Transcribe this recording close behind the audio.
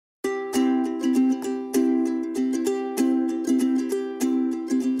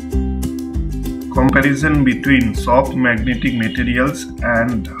Comparison between soft magnetic materials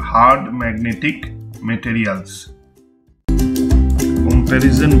and hard magnetic materials.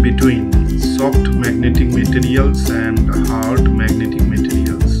 Comparison between soft magnetic materials and hard magnetic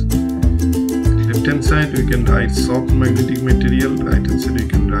materials. Left hand side we can write soft magnetic material, right hand side we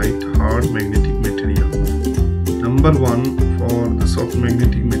can write hard magnetic material. Number 1, for the soft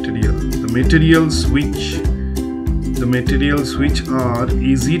magnetic material, the materials which are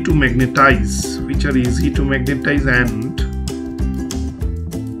easy to magnetize, and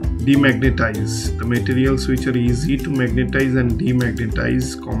demagnetize. The materials which are easy to magnetize and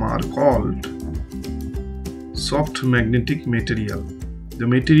demagnetize, are called soft magnetic material. The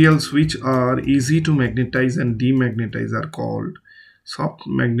materials which are easy to magnetize and demagnetize are called soft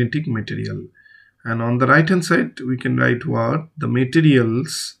magnetic material. And on the right hand side we can write what? The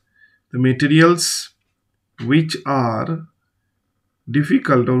materials which are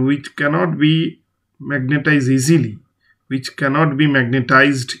difficult or which cannot be magnetized easily,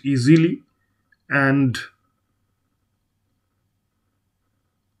 and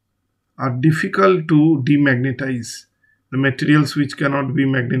are difficult to demagnetize. The materials which cannot be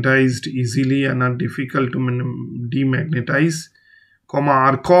magnetized easily and are difficult to demagnetize,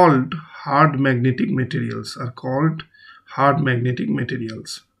 are called hard magnetic materials.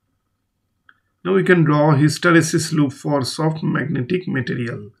 Now we can draw hysteresis loop for soft magnetic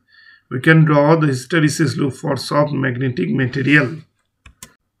material.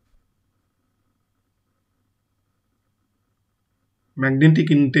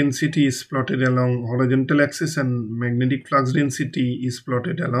 Magnetic intensity is plotted along horizontal axis and magnetic flux density is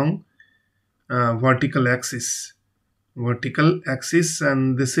plotted along vertical axis.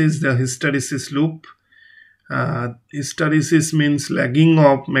 And this is the hysteresis loop. Hysteresis means lagging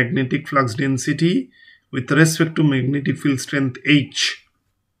of magnetic flux density with respect to magnetic field strength H.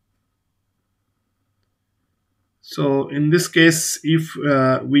 So in this case, if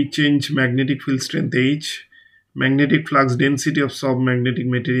we change magnetic field strength H, magnetic flux density of soft magnetic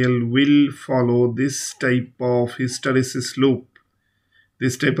material will follow this type of hysteresis loop.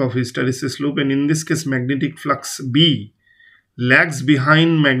 And in this case, magnetic flux B lags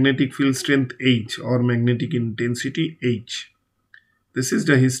behind magnetic field strength H or magnetic intensity H. This is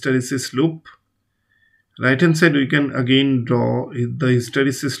the hysteresis loop. Right hand side we can again draw the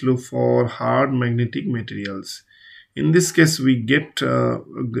hysteresis loop for hard magnetic materials. In this case we get a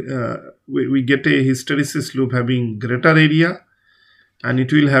hysteresis loop having greater area, and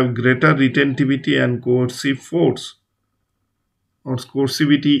it will have greater retentivity and coercive force, or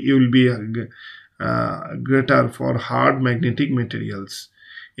coercivity will be greater for hard magnetic materials.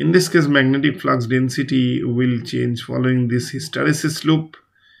 In this case, magnetic flux density will change following this hysteresis loop,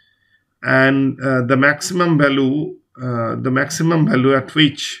 and the maximum value at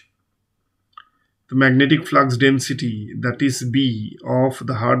which the magnetic flux density, that is B, of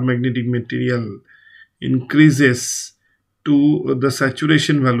the hard magnetic material increases to the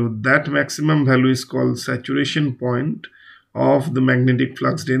saturation value. That maximum value is called saturation point of the magnetic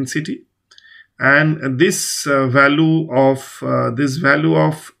flux density. And this value of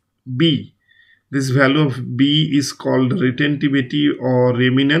B is called retentivity or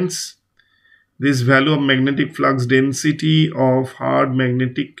remnants. This value of magnetic flux density of hard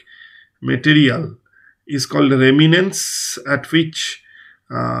magnetic material is called remnants, at which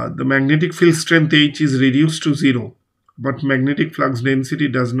the magnetic field strength H is reduced to 0, but magnetic flux density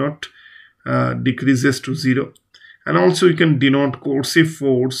does not decreases to 0. And also you can denote coercive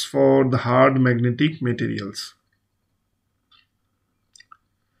force for the hard magnetic materials.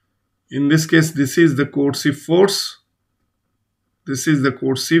 In this case, this is the coercive force.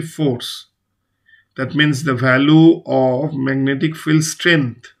 That means the value of magnetic field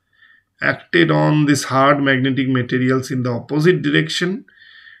strength acted on this hard magnetic materials in the opposite direction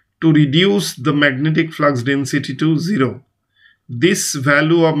to reduce the magnetic flux density to 0. This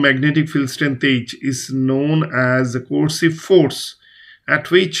value of magnetic field strength H is known as the coercive force at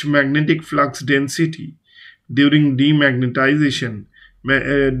which magnetic flux density during demagnetization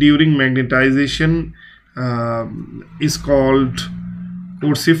is called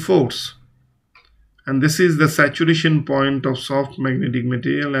coercive force. And this is the saturation point of soft magnetic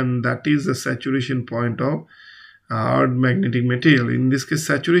material, and that is the saturation point of hard magnetic material. In this case,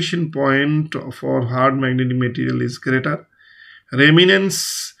 saturation point for hard magnetic material is greater.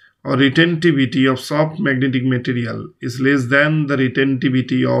 Remnants or retentivity of soft magnetic material is less than the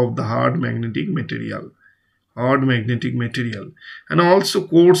retentivity of the hard magnetic material. And also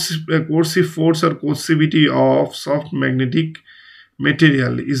coercive force or coercivity of soft magnetic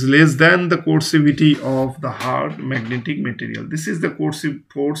material is less than the coercivity of the hard magnetic material. This is the coercive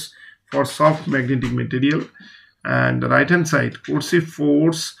force for soft magnetic material, and the right hand side, coercive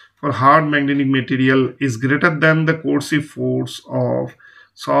force for hard magnetic material is greater than the coercive force of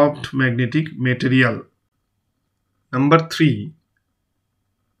soft magnetic material. Number 3,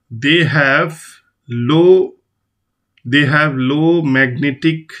 they have low low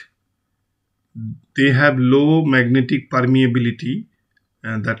magnetic permeability,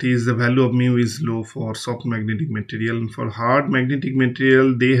 and that is the value of mu is low for soft magnetic material, and for hard magnetic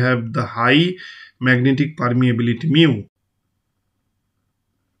material they have the high magnetic permeability mu.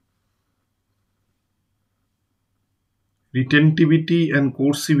 Retentivity and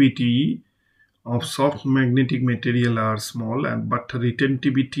coercivity of soft magnetic material are small, but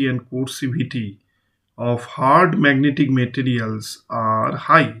retentivity and coercivity of hard magnetic materials are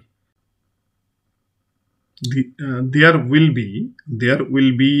high. There will be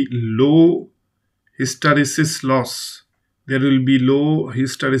low hysteresis loss. There will be low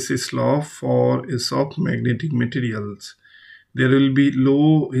hysteresis loss for a soft magnetic materials. There will be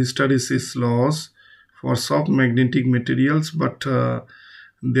low hysteresis loss for soft magnetic materials, but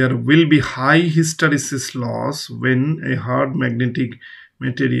there will be high hysteresis loss when a hard magnetic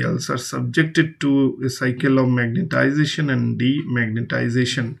materials are subjected to a cycle of magnetization and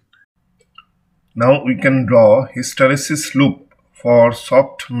demagnetization. Now we can draw hysteresis loop for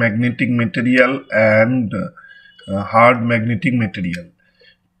soft magnetic material and hard magnetic material.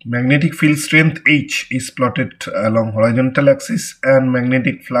 Magnetic field strength H is plotted along horizontal axis and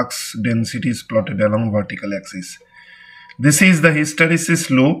magnetic flux density is plotted along vertical axis. This is the hysteresis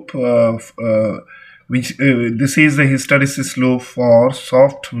loop this is the hysteresis loop for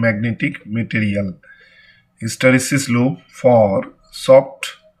soft magnetic material. Hysteresis loop for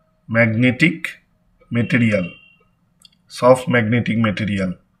soft magnetic material. Soft magnetic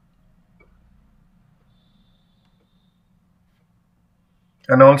material.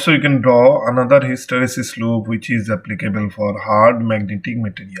 And also you can draw another hysteresis loop which is applicable for hard magnetic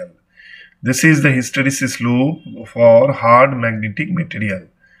material. This is the hysteresis loop for hard magnetic material.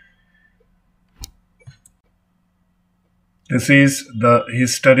 This is the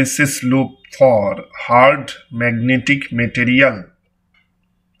hysteresis loop for hard magnetic material.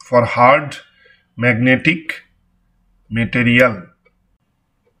 For hard magnetic material.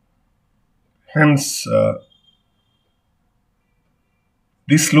 Hence,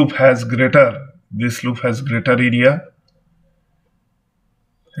 this loop has greater area.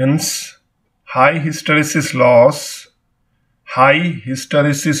 Hence, high hysteresis loss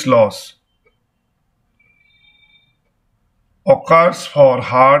occurs for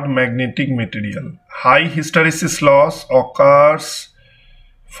hard magnetic material. High hysteresis loss occurs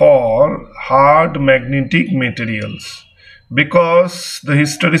for hard magnetic materials because the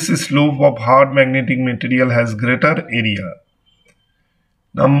hysteresis loop of hard magnetic material has greater area.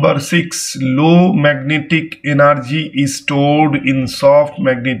 Number 6, low magnetic energy is stored in soft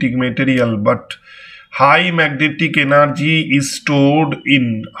magnetic material, but high magnetic energy is stored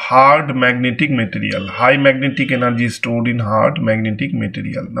in hard magnetic material. High magnetic energy is stored in hard magnetic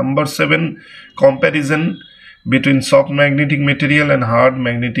material. Number 7, comparison between soft magnetic material and hard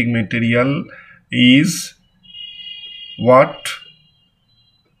magnetic material is what?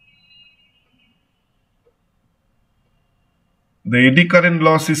 The eddy current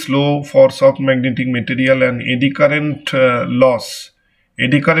loss is low for soft magnetic material and eddy current loss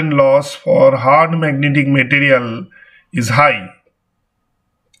for hard magnetic material is high.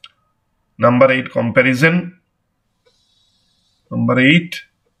 Number 8, comparison. Number 8,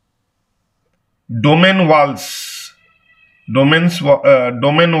 domain walls. Domain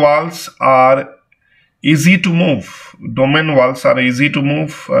walls are easy to move. Domain walls are easy to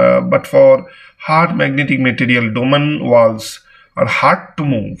move, but for hard magnetic material, domain walls are hard to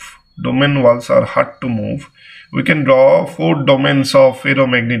move. Domain walls are hard to move. We can draw 4 domains of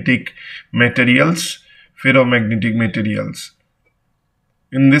ferromagnetic materials.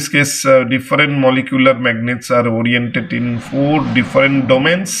 In this case, different molecular magnets are oriented in 4 different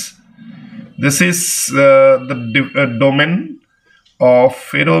domains. This is the domain of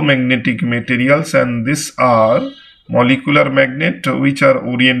ferromagnetic materials, and these are molecular magnet which are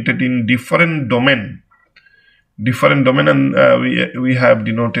oriented in different domain, and we have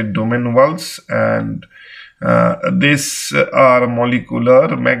denoted domain walls, and these are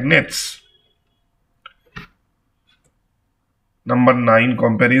molecular magnets. Number 9,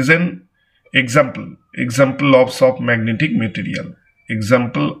 comparison. Example of soft magnetic material.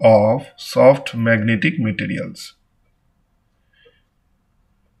 Example of soft magnetic materials.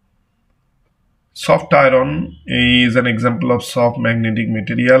 Soft iron is an example of soft magnetic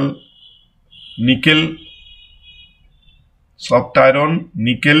material. Nickel, soft iron,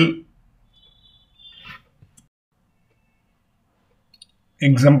 nickel,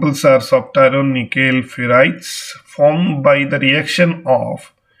 Examples are soft iron, nickel, ferrites formed by the reaction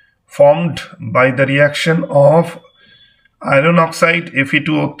of iron oxide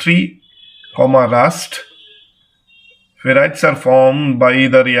Fe2O3, rust. Ferrites are formed by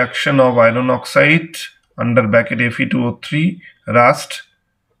the reaction of iron oxide under bracket Fe2O3, rust,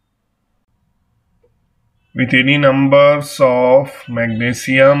 with any numbers of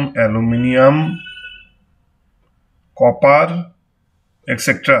magnesium, aluminium, copper,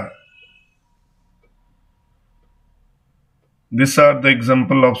 etc. These are the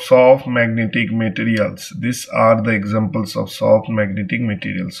example of soft magnetic materials. These are the examples of soft magnetic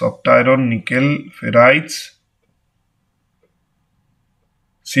materials. Soft iron, nickel, ferrites,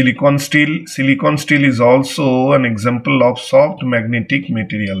 silicon steel. Silicon steel is also an example of soft magnetic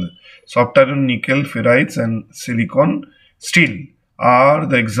material. Soft iron, nickel, ferrites and silicon steel are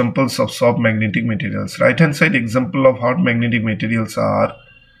the examples of soft magnetic materials. Right hand side example of hard magnetic materials are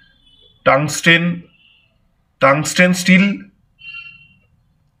tungsten steel,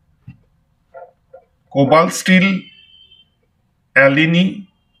 cobalt steel, alnico,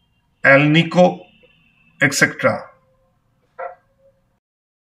 etc.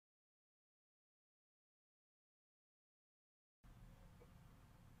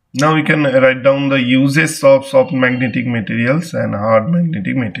 Now we can write down the uses of soft magnetic materials and hard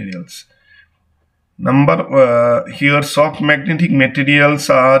magnetic materials. Here soft magnetic materials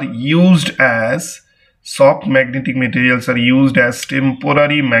are used as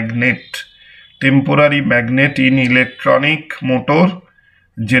temporary magnet in electronic motor,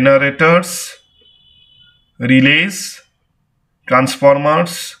 generators, relays,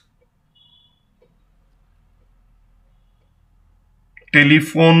 transformers,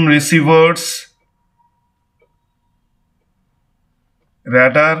 telephone receivers,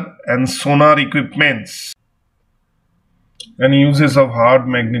 radar and sonar equipments. And uses of hard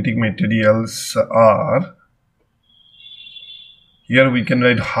magnetic materials are, here we can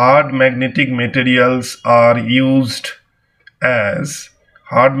write hard magnetic materials are used as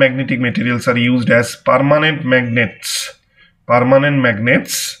permanent magnets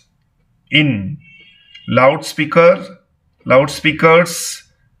in loudspeakers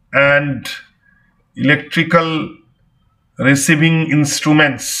and electrical receiving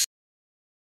instruments.